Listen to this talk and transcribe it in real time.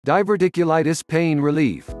Diverticulitis pain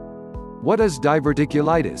relief. What is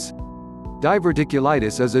diverticulitis?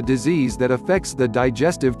 Diverticulitis is a disease that affects the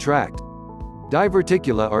digestive tract.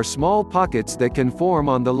 Diverticula are small pockets that can form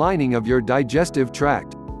on the lining of your digestive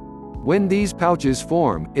tract. When these pouches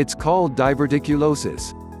form, it's called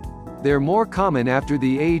diverticulosis. They're more common after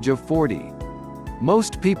the age of 40.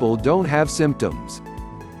 Most people don't have symptoms.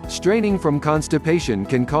 Straining from constipation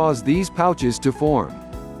can cause these pouches to form.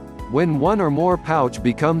 When one or more pouch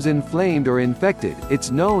becomes inflamed or infected, it's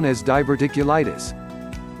known as diverticulitis.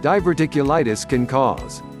 Diverticulitis can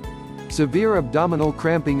cause severe abdominal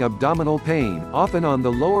cramping, abdominal pain, often on the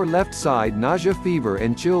lower left side, nausea, fever,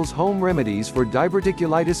 and chills. Home remedies for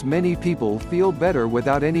diverticulitis. Many people feel better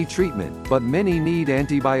without any treatment, but many need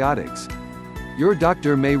antibiotics. Your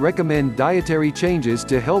doctor may recommend dietary changes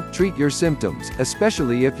to help treat your symptoms,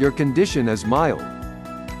 especially if your condition is mild.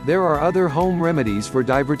 There are other home remedies for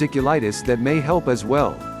diverticulitis that may help as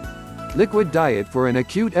well. Liquid diet. For an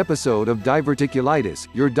acute episode of diverticulitis,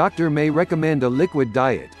 your doctor may recommend a liquid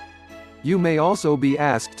diet. You may also be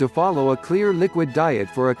asked to follow a clear liquid diet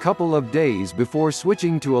for a couple of days before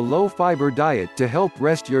switching to a low-fiber diet to help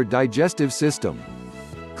rest your digestive system.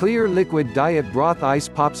 Clear liquid diet: broth, ice,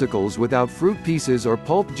 popsicles without fruit pieces or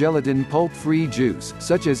pulp, gelatin, pulp-free juice,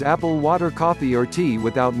 such as apple water, coffee or tea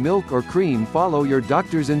without milk or cream. Follow your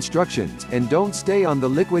doctor's instructions, and don't stay on the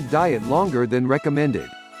liquid diet longer than recommended.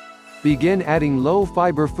 Begin adding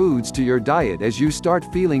low-fiber foods to your diet as you start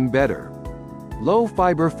feeling better.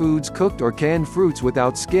 Low-fiber foods: cooked or canned fruits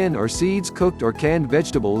without skin or seeds, cooked or canned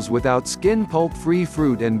vegetables without skin, pulp-free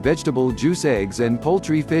fruit and vegetable juice, eggs and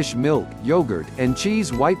poultry, fish, milk, yogurt, and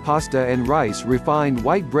cheese, white pasta and rice, refined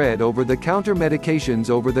white bread. Over-the-counter medications.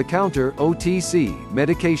 Over-the-counter (OTC)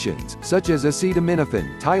 medications, such as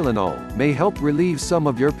acetaminophen, Tylenol, may help relieve some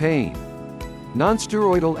of your pain.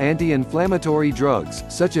 Nonsteroidal anti-inflammatory drugs,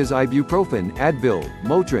 such as ibuprofen, Advil,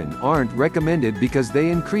 Motrin, aren't recommended because they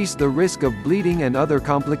increase the risk of bleeding and other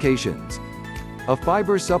complications. A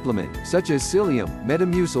fiber supplement, such as psyllium,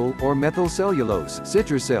 metamucil, or methylcellulose,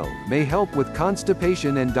 Citracel, may help with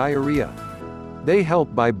constipation and diarrhea. They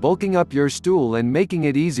help by bulking up your stool and making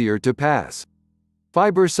it easier to pass.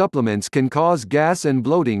 Fiber supplements can cause gas and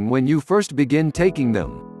bloating when you first begin taking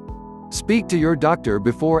them. Speak to your doctor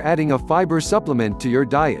before adding a fiber supplement to your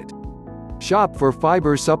diet. Shop for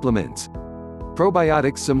fiber supplements.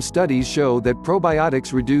 Probiotics. Some studies show that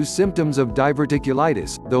probiotics reduce symptoms of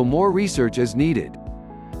diverticulitis, though more research is needed.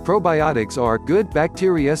 Probiotics are good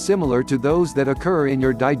bacteria similar to those that occur in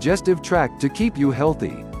your digestive tract to keep you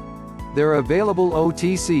healthy. They're available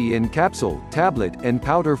OTC in capsule, tablet, and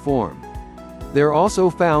powder form. They're also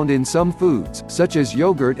found in some foods, such as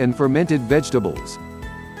yogurt and fermented vegetables.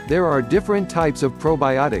 There are different types of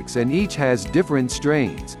probiotics and each has different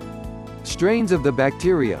strains. Strains of the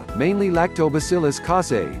bacteria, mainly Lactobacillus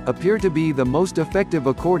casei, appear to be the most effective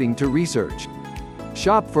according to research.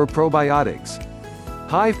 Shop for probiotics.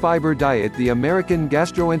 High-fiber diet. The American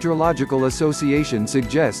Gastroenterological Association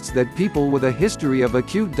suggests that people with a history of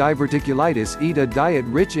acute diverticulitis eat a diet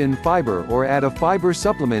rich in fiber or add a fiber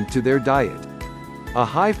supplement to their diet. A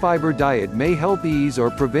high-fiber diet may help ease or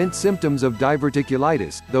prevent symptoms of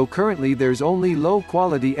diverticulitis, though currently there's only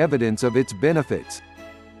low-quality evidence of its benefits.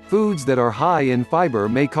 Foods that are high in fiber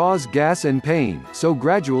may cause gas and pain, so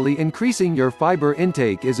gradually increasing your fiber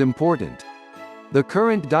intake is important. The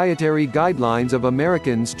current dietary guidelines of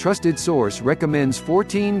Americans' trusted source recommends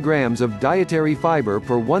 14 grams of dietary fiber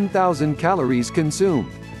per 1,000 calories consumed.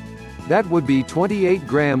 That would be 28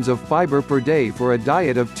 grams of fiber per day for a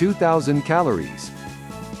diet of 2,000 calories.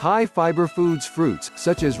 High-fiber foods. Fruits,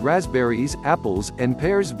 such as raspberries, apples, and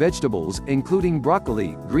pears. Vegetables, including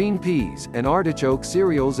broccoli, green peas, and artichoke.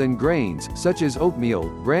 Cereals and grains, such as oatmeal,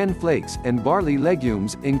 bran flakes, and barley.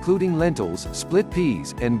 Legumes, including lentils, split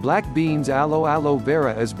peas, and black beans. Aloe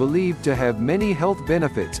vera is believed to have many health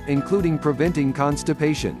benefits, including preventing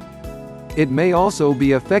constipation. It may also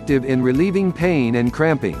be effective in relieving pain and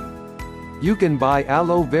cramping. You can buy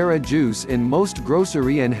aloe vera juice in most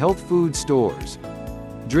grocery and health food stores.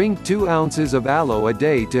 Drink 2 ounces of aloe a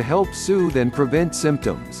day to help soothe and prevent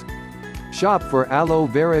symptoms. Shop for aloe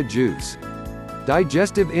vera juice.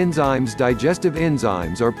 Digestive enzymes. Digestive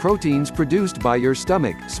enzymes are proteins produced by your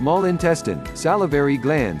stomach, small intestine, salivary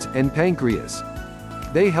glands, and pancreas.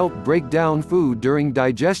 They help break down food during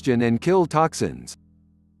digestion and kill toxins.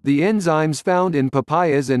 The enzymes found in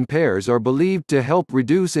papayas and pears are believed to help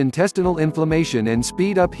reduce intestinal inflammation and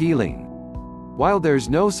speed up healing. While there's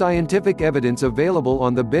no scientific evidence available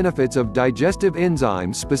on the benefits of digestive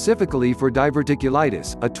enzymes specifically for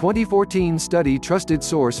diverticulitis, a 2014 study trusted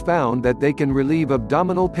source found that they can relieve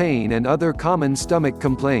abdominal pain and other common stomach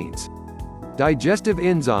complaints. Digestive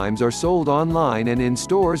enzymes are sold online and in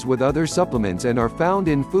stores with other supplements and are found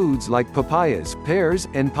in foods like papayas, pears,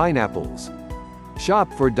 and pineapples.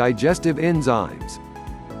 Shop for digestive enzymes.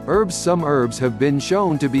 Herbs. Some herbs have been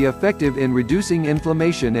shown to be effective in reducing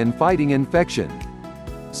inflammation and fighting infection.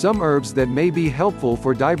 Some herbs that may be helpful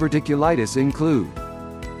for diverticulitis include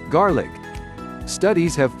garlic.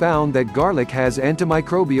 Studies have found that garlic has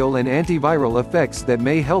antimicrobial and antiviral effects that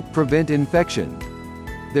may help prevent infection.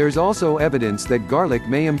 There's also evidence that garlic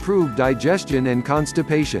may improve digestion and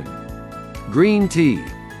constipation. Green tea.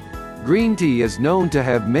 Green tea is known to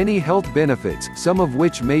have many health benefits, some of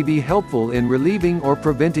which may be helpful in relieving or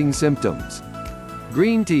preventing symptoms.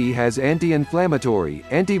 Green tea has anti-inflammatory,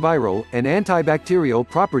 antiviral, and antibacterial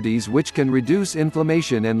properties which can reduce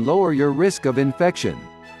inflammation and lower your risk of infection.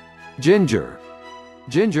 Ginger.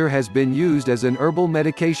 Ginger has been used as an herbal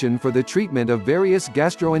medication for the treatment of various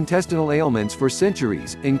gastrointestinal ailments for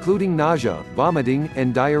centuries, including nausea, vomiting,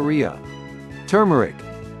 and diarrhea. Turmeric.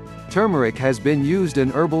 Turmeric has been used as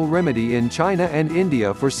an herbal remedy in China and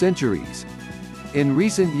India for centuries. In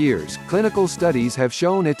recent years, clinical studies have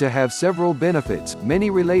shown it to have several benefits, many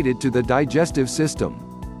related to the digestive system.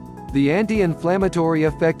 The anti-inflammatory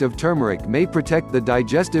effect of turmeric may protect the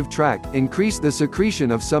digestive tract, increase the secretion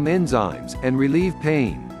of some enzymes, and relieve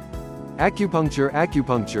pain. Acupuncture.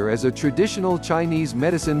 Acupuncture is a traditional Chinese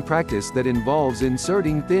medicine practice that involves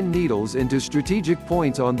inserting thin needles into strategic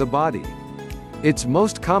points on the body. It's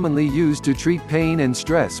most commonly used to treat pain and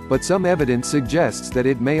stress, but some evidence suggests that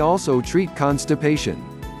it may also treat constipation.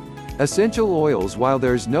 Essential oils. While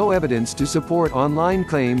there's no evidence to support online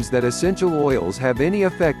claims that essential oils have any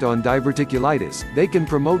effect on diverticulitis, they can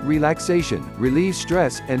promote relaxation, relieve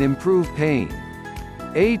stress, and improve pain.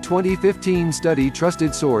 A 2015 study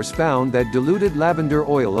trusted source found that diluted lavender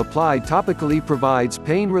oil applied topically provides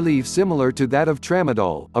pain relief similar to that of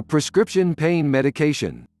tramadol, a prescription pain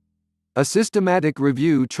medication. A systematic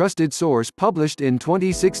review trusted source published in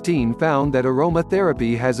 2016 found that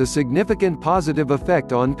aromatherapy has a significant positive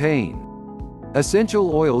effect on pain.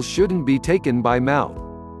 Essential oils shouldn't be taken by mouth.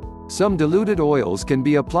 Some diluted oils can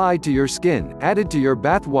be applied to your skin, added to your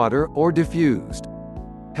bath water, or diffused.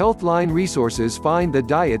 Healthline Resources find the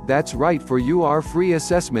diet that's right for you. Our free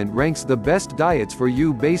assessment ranks the best diets for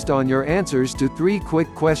you based on your answers to 3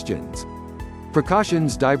 quick questions.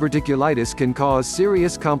 Precautions. Diverticulitis can cause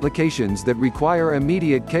serious complications that require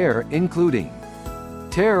immediate care, including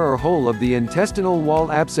tear or hole of the intestinal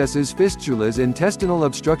wall, abscesses, fistulas, intestinal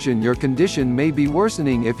obstruction. Your condition may be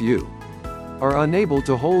worsening if you are unable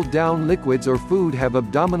to hold down liquids or food, have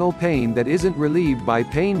abdominal pain that isn't relieved by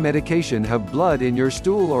pain medication, have blood in your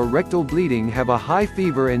stool or rectal bleeding, have a high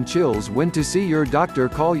fever and chills. When to see your doctor.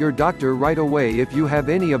 Call your doctor right away if you have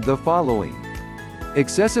any of the following: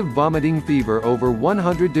 excessive vomiting, fever over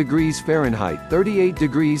 100 degrees Fahrenheit 38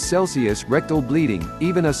 degrees Celsius, rectal bleeding,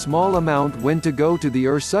 even a small amount. When to go to the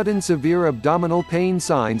ER. Sudden severe abdominal pain,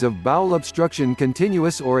 signs of bowel obstruction,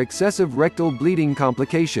 continuous or excessive rectal bleeding,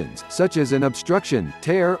 complications, such as an obstruction,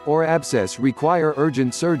 tear, or abscess, require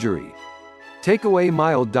urgent surgery. Takeaway.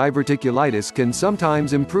 Mild diverticulitis can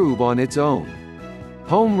sometimes improve on its own.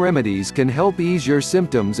 Home remedies can help ease your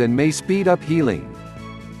symptoms and may speed up healing.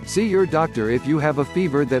 See your doctor if you have a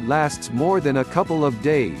fever that lasts more than a couple of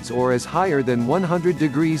days or is higher than 100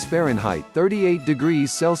 degrees Fahrenheit 38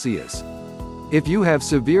 degrees Celsius. If you have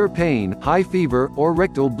severe pain, high fever, or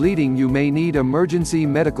rectal bleeding, you may need emergency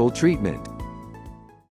medical treatment.